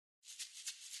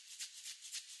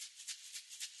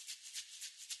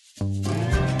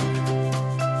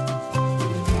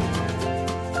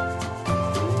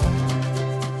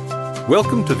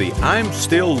Welcome to the I'm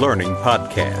Still Learning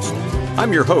podcast.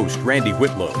 I'm your host, Randy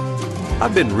Whitlow.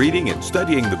 I've been reading and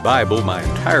studying the Bible my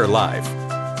entire life,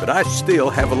 but I still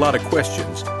have a lot of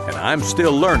questions, and I'm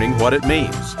still learning what it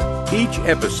means. Each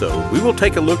episode, we will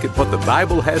take a look at what the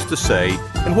Bible has to say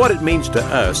and what it means to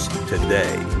us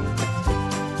today.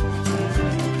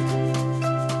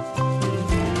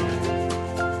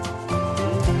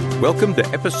 Welcome to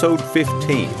episode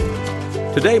 15.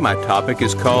 Today my topic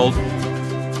is called,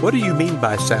 What do you mean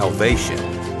by salvation?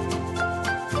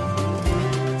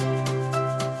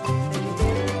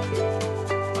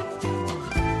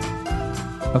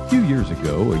 A few years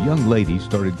ago, a young lady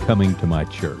started coming to my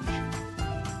church.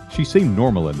 She seemed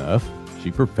normal enough.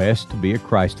 She professed to be a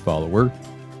Christ follower,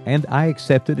 and I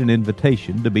accepted an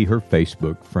invitation to be her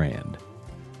Facebook friend.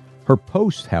 Her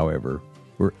posts, however,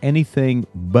 were anything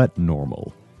but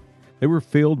normal. They were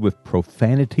filled with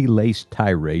profanity-laced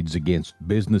tirades against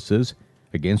businesses,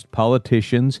 against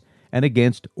politicians, and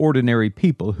against ordinary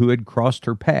people who had crossed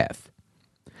her path.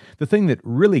 The thing that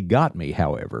really got me,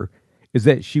 however, is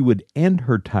that she would end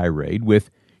her tirade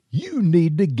with, "You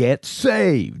need to get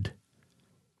saved."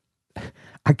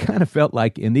 I kind of felt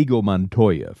like Inigo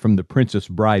Montoya from the Princess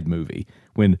Bride movie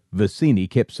when Vizzini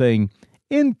kept saying,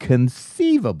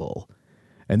 "Inconceivable."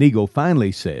 Inigo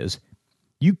finally says,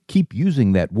 "You keep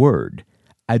using that word.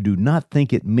 I do not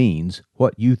think it means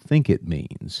what you think it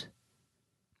means."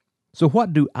 So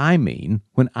what do I mean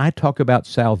when I talk about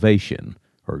salvation,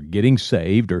 or getting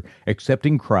saved, or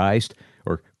accepting Christ,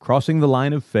 or crossing the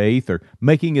line of faith, or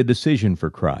making a decision for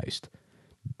Christ?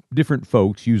 Different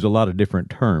folks use a lot of different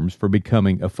terms for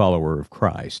becoming a follower of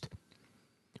Christ.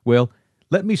 Well,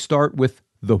 let me start with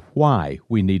the why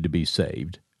we need to be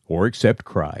saved, or accept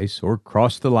Christ, or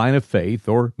cross the line of faith,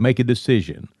 or make a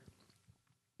decision.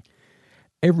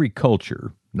 Every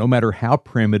culture, no matter how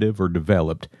primitive or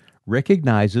developed,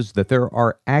 recognizes that there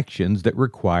are actions that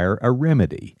require a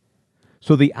remedy.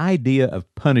 So the idea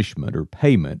of punishment or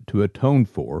payment to atone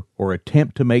for or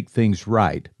attempt to make things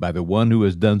right by the one who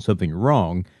has done something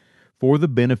wrong for the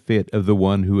benefit of the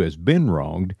one who has been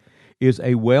wronged is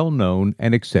a well-known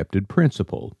and accepted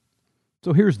principle.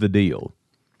 So here's the deal.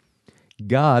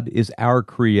 God is our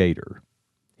Creator.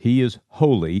 He is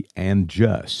holy and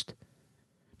just.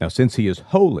 Now, since He is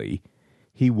holy,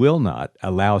 He will not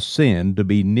allow sin to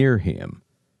be near Him.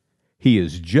 He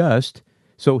is just,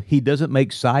 so He doesn't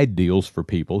make side deals for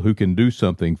people who can do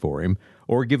something for Him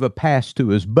or give a pass to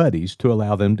His buddies to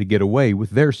allow them to get away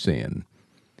with their sin.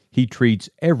 He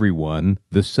treats everyone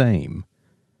the same.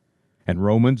 And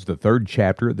Romans, the 3rd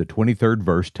chapter, the 23rd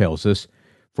verse tells us,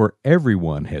 "For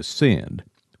everyone has sinned.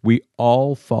 We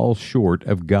all fall short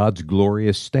of God's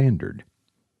glorious standard."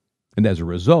 And as a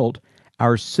result,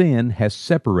 our sin has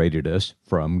separated us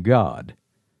from God.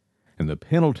 And the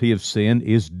penalty of sin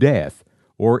is death,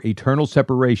 or eternal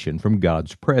separation from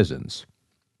God's presence.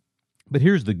 But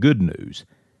here's the good news.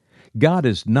 God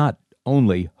is not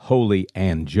only holy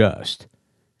and just.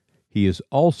 He is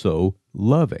also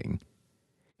loving.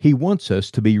 He wants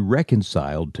us to be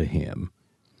reconciled to Him.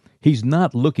 He's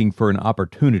not looking for an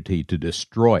opportunity to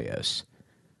destroy us.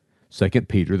 2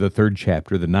 Peter, the 3rd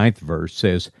chapter, the 9th verse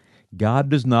says, God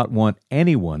does not want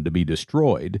anyone to be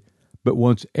destroyed, but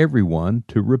wants everyone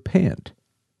to repent.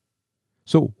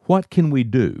 So what can we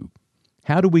do?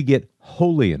 How do we get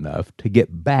holy enough to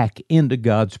get back into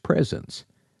God's presence?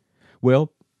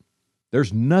 Well,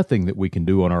 there's nothing that we can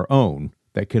do on our own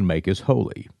that can make us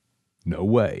holy. No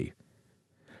way.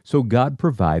 So God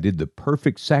provided the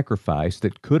perfect sacrifice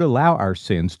that could allow our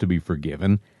sins to be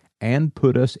forgiven and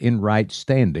put us in right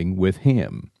standing with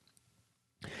Him.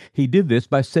 He did this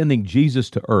by sending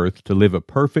Jesus to earth to live a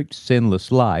perfect,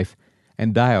 sinless life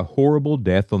and die a horrible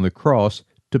death on the cross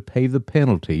to pay the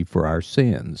penalty for our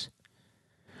sins.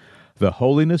 The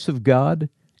holiness of God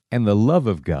and the love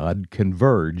of God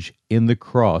converge in the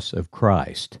cross of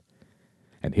Christ.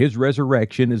 And His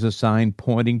resurrection is a sign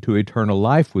pointing to eternal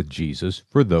life with Jesus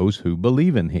for those who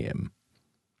believe in Him.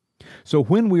 So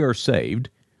when we are saved,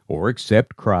 or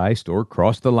accept Christ, or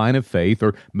cross the line of faith,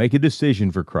 or make a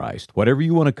decision for Christ, whatever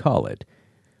you want to call it,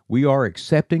 we are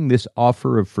accepting this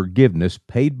offer of forgiveness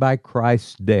paid by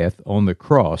Christ's death on the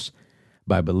cross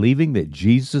by believing that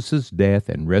Jesus' death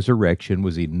and resurrection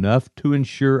was enough to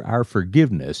ensure our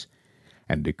forgiveness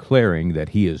and declaring that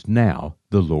He is now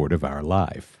the Lord of our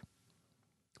life.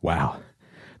 Wow,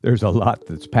 there's a lot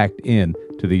that's packed in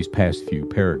to these past few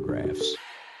paragraphs.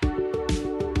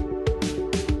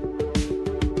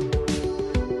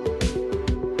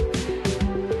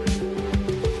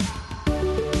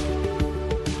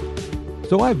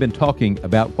 So I've been talking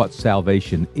about what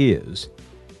salvation is,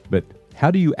 but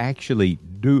how do you actually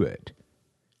do it?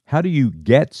 How do you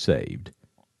get saved?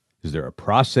 Is there a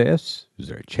process? Is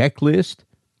there a checklist?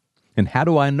 And how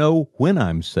do I know when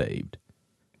I'm saved?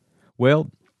 Well,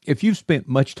 if you've spent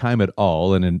much time at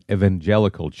all in an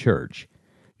evangelical church,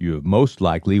 you have most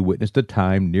likely witnessed a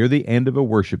time near the end of a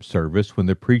worship service when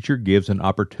the preacher gives an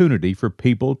opportunity for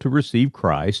people to receive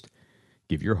Christ,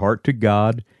 give your heart to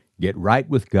God, get right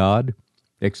with God,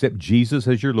 accept Jesus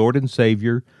as your Lord and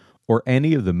Savior, or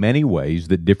any of the many ways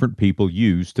that different people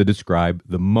use to describe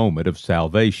the moment of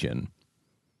salvation.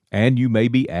 And you may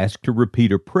be asked to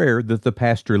repeat a prayer that the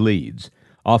pastor leads,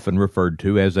 often referred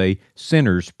to as a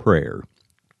sinner's prayer.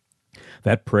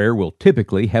 That prayer will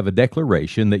typically have a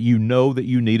declaration that you know that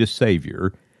you need a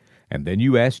Savior, and then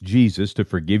you ask Jesus to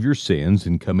forgive your sins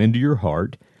and come into your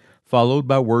heart, followed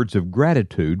by words of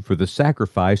gratitude for the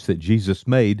sacrifice that Jesus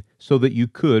made so that you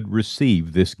could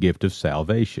receive this gift of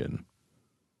salvation.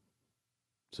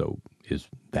 So, is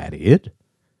that it?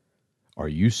 Are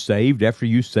you saved after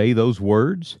you say those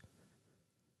words?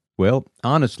 Well,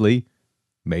 honestly,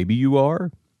 maybe you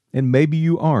are, and maybe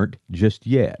you aren't just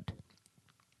yet.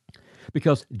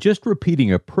 Because just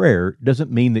repeating a prayer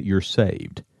doesn't mean that you're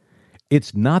saved.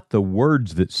 It's not the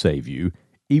words that save you,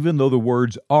 even though the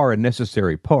words are a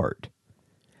necessary part.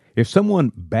 If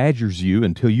someone badgers you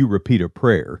until you repeat a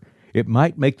prayer, it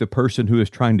might make the person who is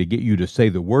trying to get you to say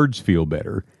the words feel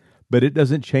better, but it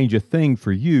doesn't change a thing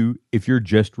for you if you're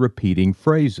just repeating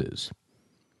phrases.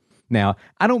 Now,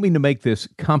 I don't mean to make this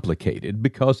complicated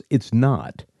because it's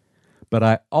not, but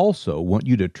I also want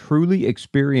you to truly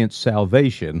experience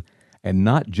salvation and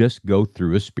not just go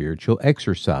through a spiritual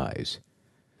exercise.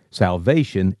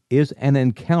 Salvation is an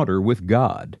encounter with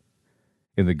God.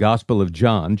 In the Gospel of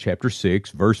John, chapter 6,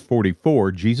 verse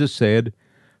 44, Jesus said,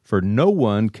 "For no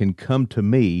one can come to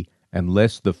me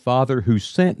unless the Father who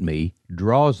sent me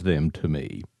draws them to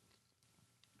me."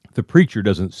 The preacher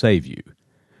doesn't save you.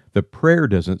 The prayer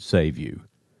doesn't save you.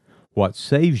 What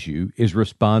saves you is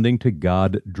responding to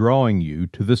God drawing you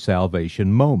to the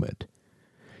salvation moment.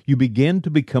 You begin to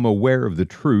become aware of the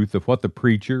truth of what the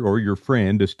preacher or your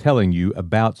friend is telling you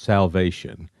about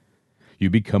salvation. You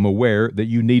become aware that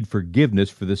you need forgiveness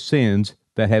for the sins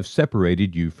that have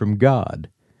separated you from God.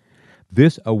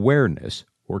 This awareness,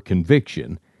 or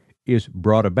conviction, is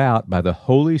brought about by the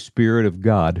Holy Spirit of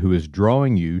God who is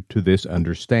drawing you to this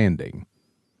understanding.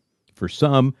 For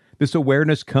some, this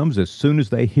awareness comes as soon as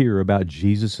they hear about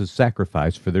Jesus'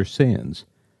 sacrifice for their sins.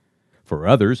 For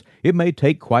others, it may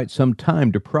take quite some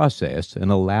time to process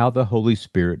and allow the Holy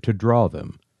Spirit to draw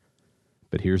them.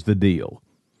 But here's the deal.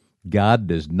 God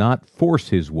does not force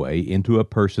His way into a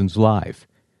person's life.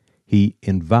 He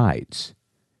invites.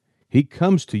 He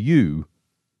comes to you,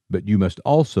 but you must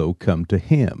also come to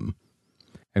Him.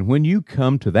 And when you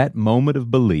come to that moment of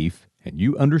belief and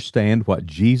you understand what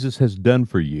Jesus has done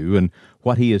for you and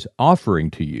what He is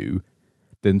offering to you,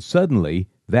 then suddenly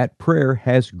that prayer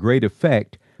has great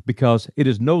effect because it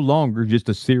is no longer just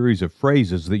a series of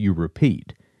phrases that you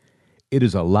repeat. It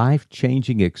is a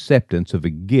life-changing acceptance of a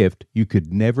gift you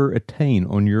could never attain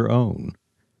on your own.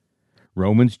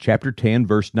 Romans chapter 10,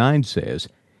 verse 9 says,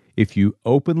 "If you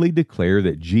openly declare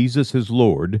that Jesus is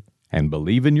Lord and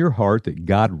believe in your heart that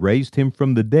God raised Him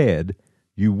from the dead,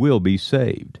 you will be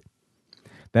saved."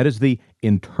 That is the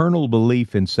internal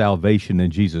belief in salvation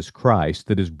in Jesus Christ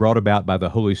that is brought about by the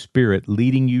Holy Spirit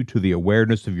leading you to the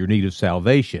awareness of your need of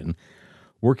salvation,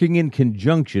 working in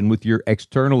conjunction with your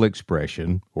external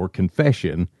expression or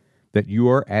confession that you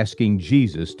are asking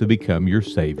Jesus to become your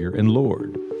Savior and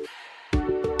Lord.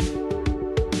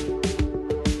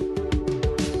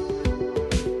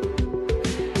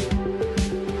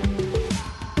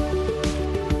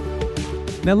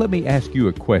 Now let me ask you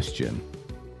a question.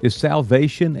 Is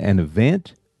salvation an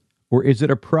event, or is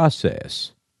it a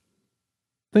process?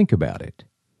 Think about it.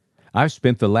 I've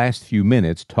spent the last few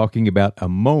minutes talking about a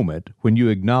moment when you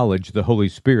acknowledge the Holy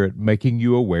Spirit making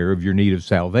you aware of your need of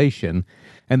salvation,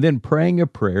 and then praying a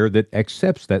prayer that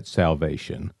accepts that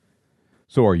salvation.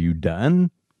 So are you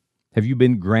done? Have you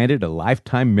been granted a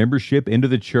lifetime membership into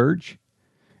the church?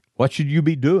 What should you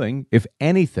be doing, if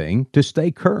anything, to stay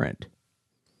current?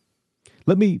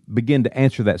 Let me begin to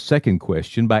answer that second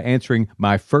question by answering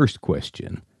my first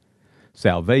question.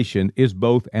 Salvation is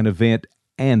both an event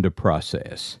and a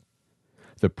process.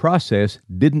 The process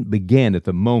didn't begin at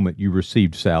the moment you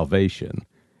received salvation.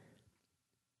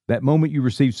 That moment you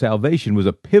received salvation was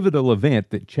a pivotal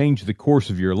event that changed the course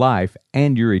of your life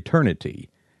and your eternity.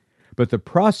 But the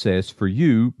process for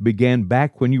you began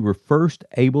back when you were first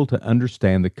able to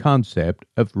understand the concept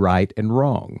of right and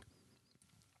wrong.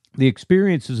 The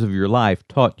experiences of your life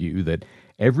taught you that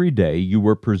every day you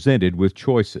were presented with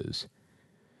choices.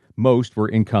 Most were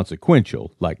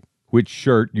inconsequential, like which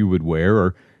shirt you would wear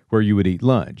or where you would eat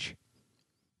lunch.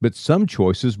 But some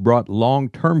choices brought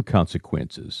long-term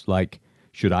consequences, like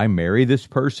should I marry this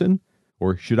person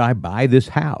or should I buy this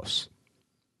house?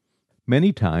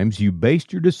 Many times you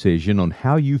based your decision on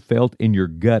how you felt in your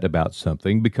gut about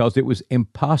something because it was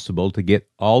impossible to get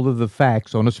all of the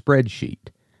facts on a spreadsheet.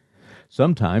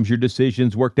 Sometimes your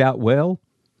decisions worked out well,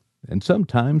 and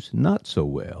sometimes not so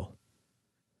well.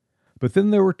 But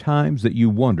then there were times that you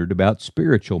wondered about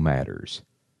spiritual matters.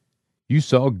 You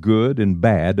saw good and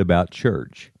bad about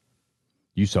church.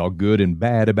 You saw good and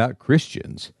bad about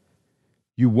Christians.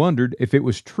 You wondered if it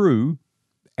was true,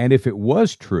 and if it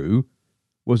was true,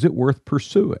 was it worth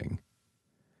pursuing?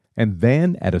 And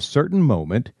then, at a certain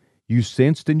moment, you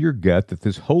sensed in your gut that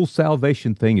this whole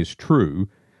salvation thing is true,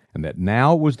 and that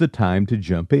now was the time to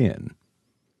jump in.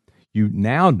 You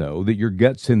now know that your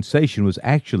gut sensation was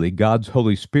actually God's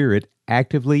Holy Spirit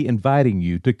actively inviting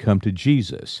you to come to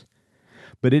Jesus.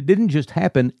 But it didn't just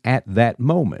happen at that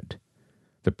moment.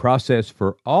 The process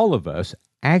for all of us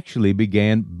actually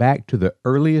began back to the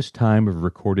earliest time of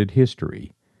recorded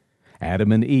history.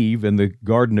 Adam and Eve in the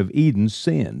Garden of Eden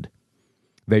sinned.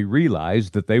 They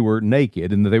realized that they were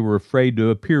naked and that they were afraid to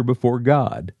appear before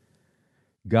God.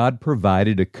 God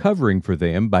provided a covering for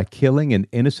them by killing an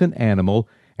innocent animal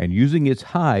and using its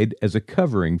hide as a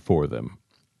covering for them.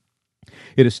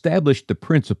 It established the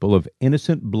principle of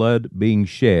innocent blood being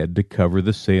shed to cover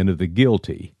the sin of the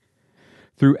guilty.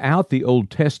 Throughout the Old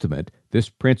Testament, this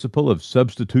principle of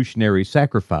substitutionary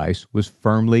sacrifice was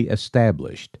firmly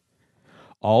established.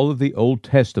 All of the Old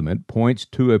Testament points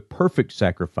to a perfect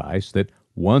sacrifice that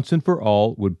once and for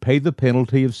all would pay the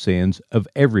penalty of sins of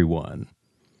everyone.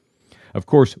 Of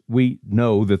course, we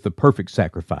know that the perfect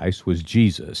sacrifice was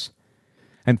Jesus,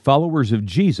 and followers of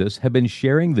Jesus have been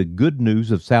sharing the good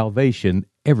news of salvation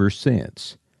ever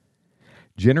since.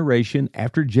 Generation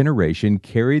after generation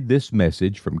carried this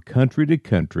message from country to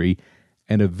country,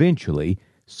 and eventually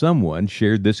someone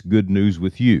shared this good news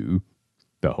with you.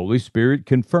 The Holy Spirit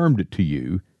confirmed it to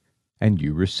you, and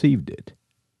you received it.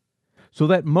 So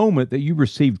that moment that you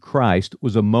received Christ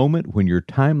was a moment when your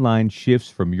timeline shifts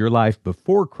from your life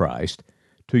before Christ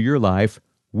to your life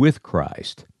with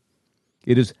Christ.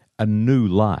 It is a new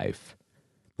life.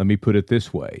 Let me put it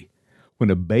this way.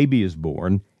 When a baby is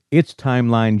born, its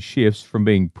timeline shifts from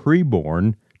being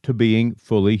preborn to being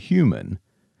fully human.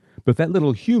 But that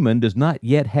little human does not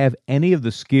yet have any of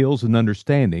the skills and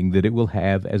understanding that it will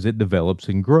have as it develops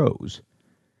and grows.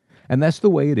 And that's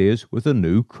the way it is with a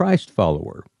new Christ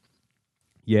follower.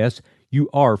 Yes, you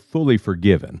are fully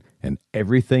forgiven, and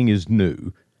everything is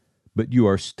new, but you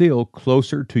are still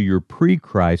closer to your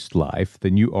pre-Christ life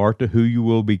than you are to who you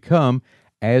will become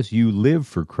as you live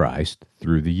for Christ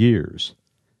through the years.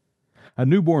 A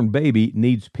newborn baby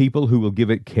needs people who will give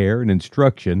it care and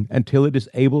instruction until it is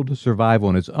able to survive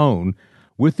on its own,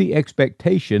 with the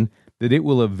expectation that it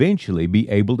will eventually be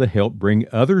able to help bring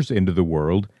others into the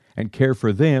world and care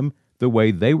for them the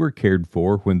way they were cared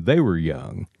for when they were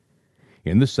young.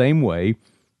 In the same way,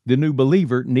 the new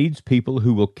believer needs people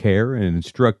who will care and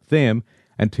instruct them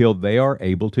until they are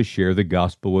able to share the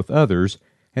gospel with others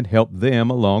and help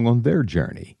them along on their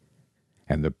journey.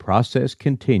 And the process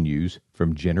continues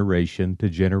from generation to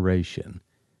generation.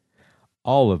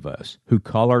 All of us who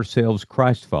call ourselves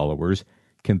Christ followers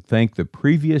can thank the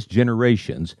previous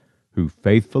generations who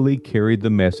faithfully carried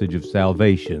the message of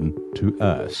salvation to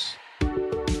us.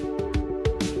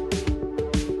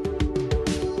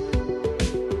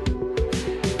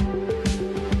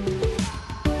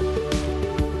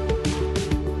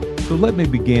 So let me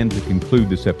begin to conclude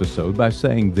this episode by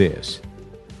saying this.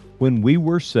 When we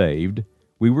were saved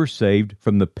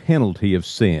from the penalty of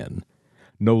sin.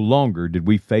 No longer did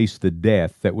we face the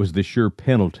death that was the sure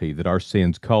penalty that our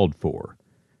sins called for.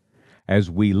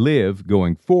 As we live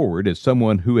going forward as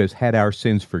someone who has had our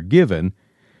sins forgiven,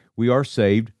 we are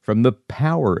saved from the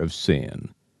power of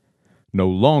sin. No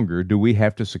longer do we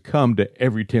have to succumb to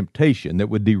every temptation that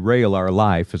would derail our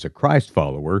life as a Christ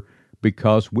follower,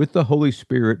 because with the Holy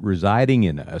Spirit residing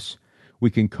in us, we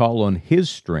can call on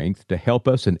His strength to help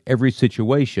us in every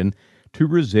situation to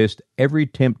resist every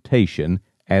temptation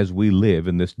as we live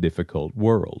in this difficult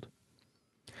world.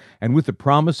 And with the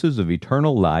promises of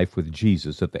eternal life with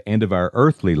Jesus at the end of our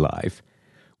earthly life,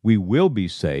 we will be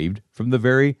saved from the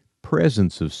very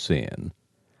presence of sin.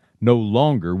 No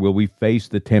longer will we face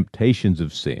the temptations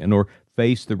of sin or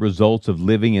face the results of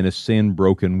living in a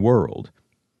sin-broken world.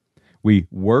 We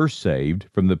were saved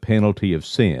from the penalty of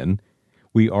sin,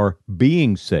 we are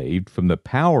being saved from the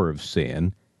power of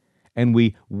sin, and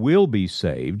we will be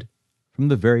saved from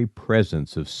the very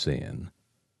presence of sin.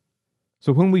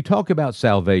 So when we talk about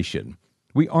salvation,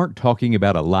 we aren't talking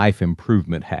about a life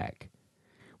improvement hack.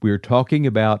 We are talking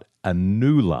about a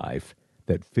new life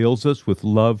that fills us with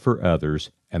love for others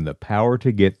and the power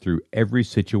to get through every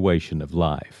situation of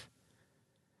life.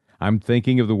 I'm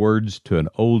thinking of the words to an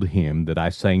old hymn that I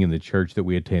sang in the church that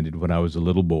we attended when I was a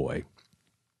little boy.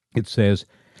 It says,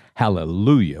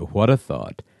 "Hallelujah, what a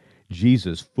thought!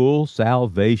 Jesus' full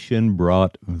salvation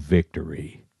brought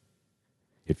victory."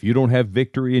 If you don't have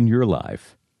victory in your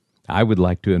life, I would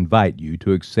like to invite you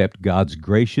to accept God's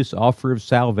gracious offer of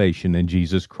salvation in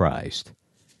Jesus Christ.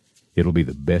 It'll be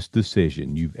the best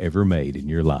decision you've ever made in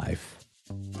your life.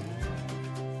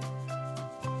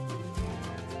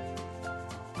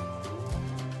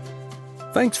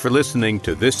 Thanks for listening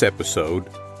to this episode,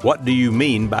 What Do You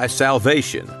Mean by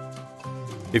Salvation?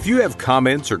 If you have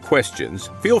comments or questions,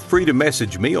 feel free to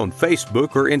message me on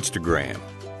Facebook or Instagram.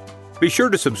 Be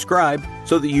sure to subscribe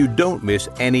so that you don't miss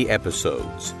any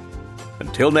episodes.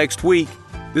 Until next week,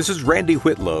 this is Randy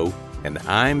Whitlow, and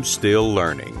I'm still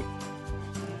learning.